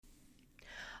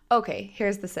Okay,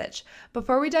 here's the sitch.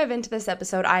 Before we dive into this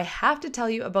episode, I have to tell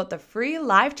you about the free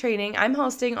live training I'm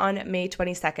hosting on May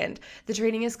 22nd. The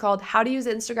training is called How to Use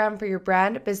Instagram for Your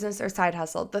Brand, Business, or Side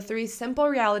Hustle, the 3 simple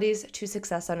realities to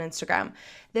success on Instagram.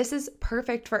 This is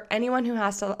perfect for anyone who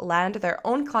has to land their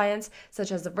own clients,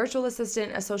 such as a virtual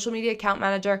assistant, a social media account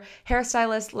manager,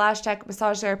 hairstylist, lash tech,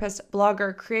 massage therapist,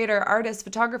 blogger, creator, artist,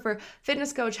 photographer,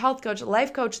 fitness coach, health coach,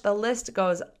 life coach, the list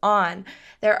goes on.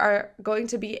 There are going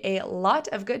to be a lot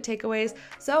of good takeaways,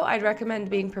 so I'd recommend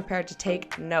being prepared to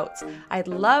take notes. I'd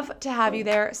love to have you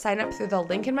there. Sign up through the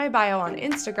link in my bio on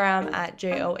Instagram at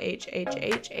JOHHHANNA.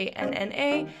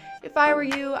 If I were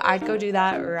you, I'd go do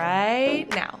that right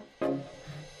now.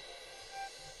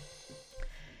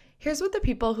 Here's what the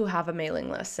people who have a mailing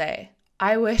list say.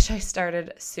 I wish I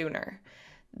started sooner.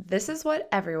 This is what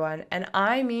everyone, and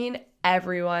I mean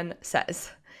everyone,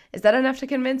 says. Is that enough to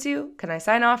convince you? Can I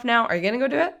sign off now? Are you going to go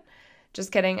do it?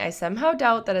 Just kidding. I somehow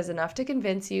doubt that is enough to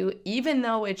convince you, even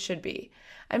though it should be.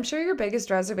 I'm sure your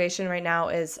biggest reservation right now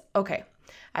is, okay,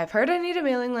 I've heard I need a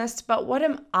mailing list, but what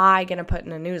am I going to put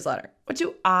in a newsletter? What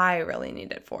do I really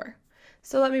need it for?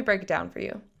 So let me break it down for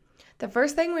you. The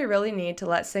first thing we really need to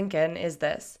let sink in is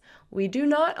this. We do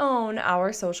not own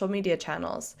our social media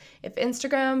channels. If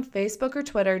Instagram, Facebook, or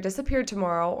Twitter disappeared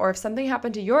tomorrow, or if something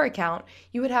happened to your account,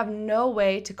 you would have no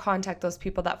way to contact those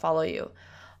people that follow you.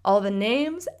 All the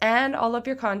names and all of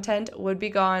your content would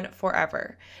be gone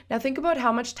forever. Now think about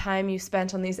how much time you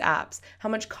spent on these apps, how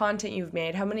much content you've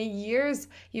made, how many years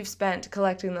you've spent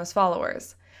collecting those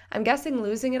followers. I'm guessing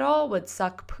losing it all would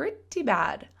suck pretty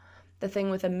bad. The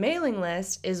thing with a mailing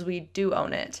list is we do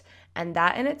own it, and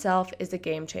that in itself is a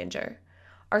game changer.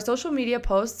 Our social media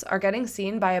posts are getting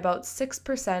seen by about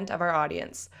 6% of our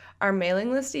audience. Our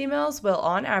mailing list emails will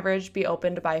on average be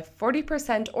opened by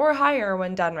 40% or higher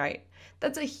when done right.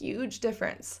 That's a huge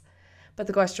difference. But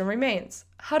the question remains,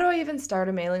 how do I even start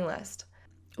a mailing list?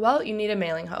 Well, you need a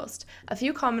mailing host. A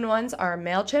few common ones are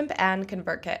MailChimp and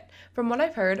ConvertKit. From what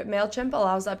I've heard, MailChimp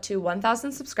allows up to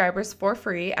 1,000 subscribers for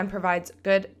free and provides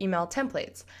good email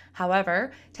templates.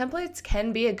 However, templates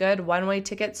can be a good one-way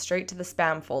ticket straight to the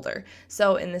spam folder.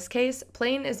 So in this case,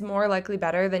 plain is more likely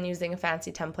better than using a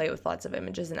fancy template with lots of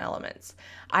images and elements.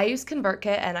 I use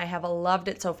ConvertKit and I have loved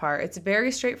it so far. It's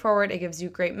very straightforward, it gives you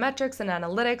great metrics and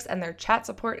analytics, and their chat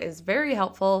support is very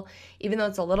helpful. Even though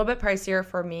it's a little bit pricier,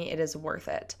 for me, it is worth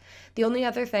it. The only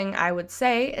other thing I would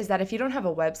say is that if you don't have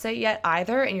a website yet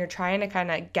either and you're trying to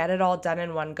kind of get it all done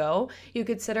in one go, you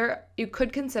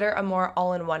could consider a more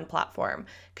all-in-one platform.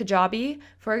 Kajabi,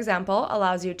 for example,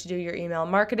 allows you to do your email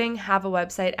marketing, have a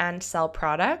website, and sell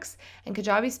products. And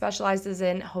Kajabi specializes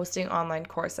in hosting online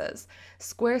courses.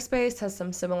 Squarespace has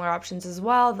some similar options as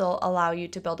well. They'll allow you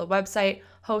to build a website,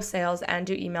 host sales, and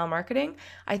do email marketing.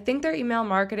 I think their email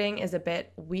marketing is a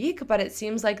bit weak, but it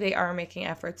seems like they are making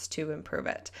efforts to improve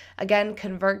it. Again,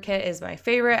 ConvertKit is my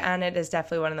favorite, and it is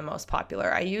definitely one of the most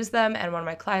popular. I use them, and one of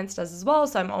my clients does as well,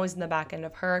 so I'm always in the back end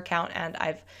of her account, and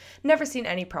I've never seen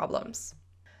any problems.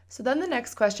 So then the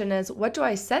next question is, what do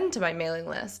I send to my mailing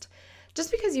list?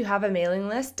 Just because you have a mailing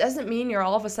list doesn't mean you're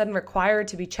all of a sudden required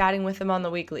to be chatting with them on the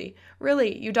weekly.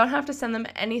 Really, you don't have to send them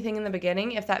anything in the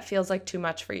beginning if that feels like too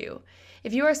much for you.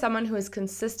 If you are someone who is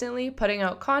consistently putting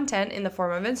out content in the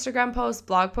form of Instagram posts,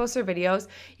 blog posts, or videos,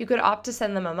 you could opt to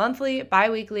send them a monthly,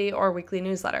 bi-weekly, or weekly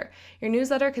newsletter. Your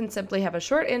newsletter can simply have a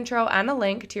short intro and a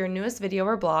link to your newest video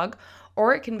or blog,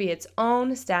 or it can be its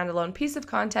own standalone piece of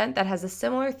content that has a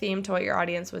similar theme to what your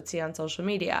audience would see on social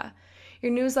media.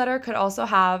 Your newsletter could also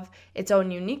have its own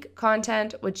unique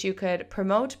content, which you could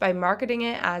promote by marketing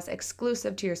it as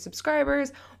exclusive to your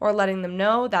subscribers or letting them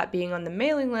know that being on the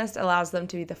mailing list allows them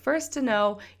to be the first to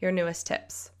know your newest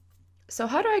tips. So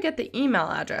how do I get the email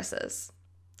addresses?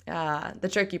 The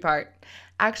tricky part.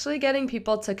 Actually getting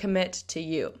people to commit to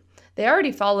you. They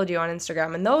already followed you on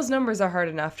Instagram, and those numbers are hard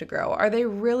enough to grow. Are they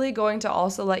really going to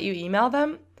also let you email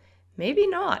them? Maybe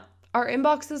not. Our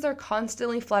inboxes are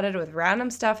constantly flooded with random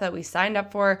stuff that we signed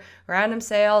up for, random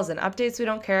sales and updates we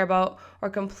don't care about, or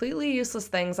completely useless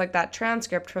things like that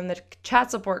transcript from the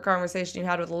chat support conversation you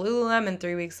had with Lululemon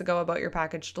 3 weeks ago about your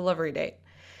package delivery date.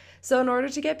 So in order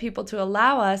to get people to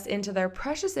allow us into their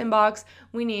precious inbox,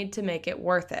 we need to make it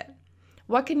worth it.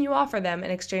 What can you offer them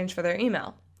in exchange for their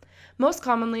email? Most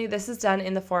commonly, this is done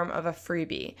in the form of a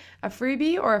freebie. A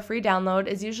freebie or a free download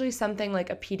is usually something like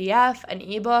a PDF, an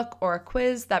ebook, or a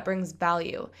quiz that brings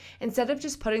value. Instead of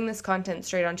just putting this content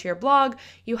straight onto your blog,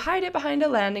 you hide it behind a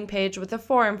landing page with a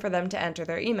form for them to enter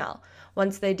their email.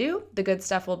 Once they do, the good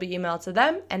stuff will be emailed to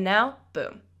them, and now,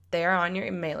 boom, they are on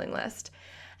your mailing list.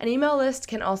 An email list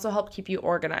can also help keep you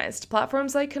organized.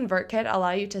 Platforms like ConvertKit allow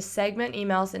you to segment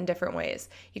emails in different ways.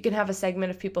 You can have a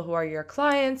segment of people who are your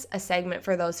clients, a segment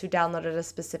for those who downloaded a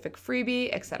specific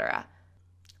freebie, etc.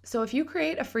 So if you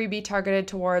create a freebie targeted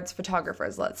towards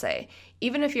photographers, let's say,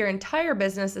 even if your entire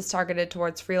business is targeted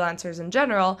towards freelancers in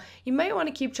general, you might want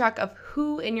to keep track of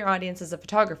who in your audience is a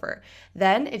photographer.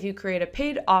 Then, if you create a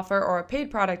paid offer or a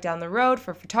paid product down the road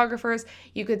for photographers,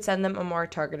 you could send them a more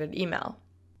targeted email.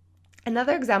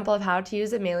 Another example of how to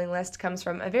use a mailing list comes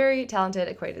from a very talented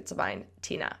acquaintance of mine,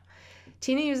 Tina.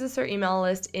 Tina uses her email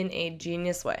list in a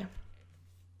genius way.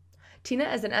 Tina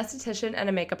is an esthetician and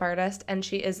a makeup artist, and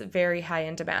she is very high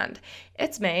in demand.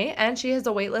 It's May, and she has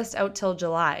a wait list out till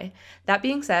July. That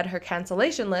being said, her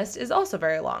cancellation list is also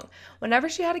very long. Whenever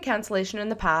she had a cancellation in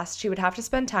the past, she would have to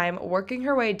spend time working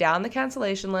her way down the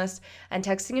cancellation list and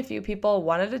texting a few people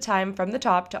one at a time from the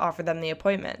top to offer them the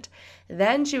appointment.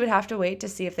 Then she would have to wait to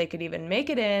see if they could even make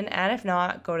it in, and if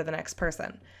not, go to the next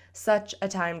person. Such a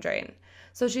time drain.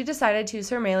 So she decided to use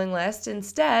her mailing list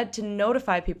instead to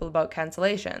notify people about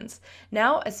cancellations.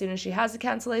 Now, as soon as she has a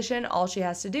cancellation, all she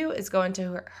has to do is go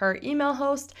into her email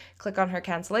host, click on her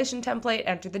cancellation template,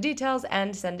 enter the details,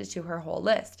 and send it to her whole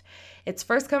list. It's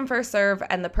first come, first serve,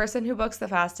 and the person who books the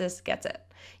fastest gets it.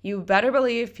 You better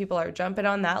believe people are jumping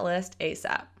on that list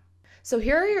ASAP. So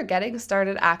here are your getting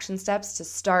started action steps to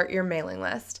start your mailing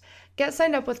list. Get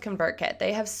signed up with ConvertKit.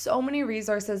 They have so many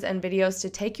resources and videos to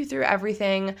take you through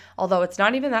everything, although it's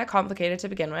not even that complicated to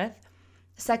begin with.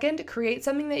 Second, create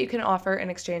something that you can offer in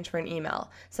exchange for an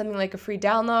email. Something like a free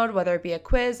download, whether it be a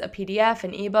quiz, a PDF,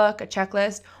 an ebook, a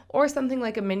checklist, or something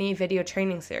like a mini video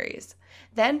training series.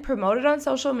 Then promote it on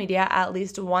social media at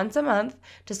least once a month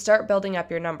to start building up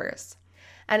your numbers.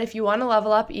 And if you want to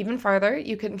level up even farther,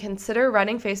 you can consider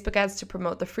running Facebook ads to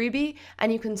promote the freebie,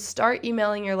 and you can start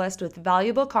emailing your list with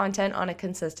valuable content on a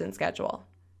consistent schedule.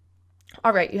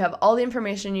 All right, you have all the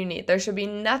information you need. There should be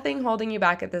nothing holding you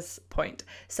back at this point.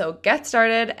 So get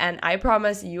started, and I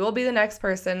promise you will be the next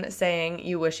person saying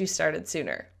you wish you started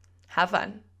sooner. Have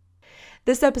fun.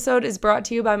 This episode is brought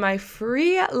to you by my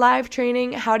free live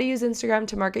training, How to Use Instagram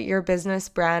to Market Your Business,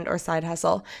 Brand, or Side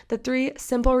Hustle, the 3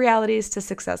 simple realities to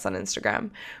success on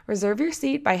Instagram. Reserve your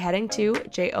seat by heading to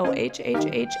JOHHHANNA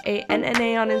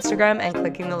on Instagram and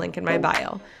clicking the link in my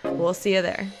bio. We'll see you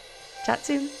there. Chat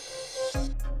soon.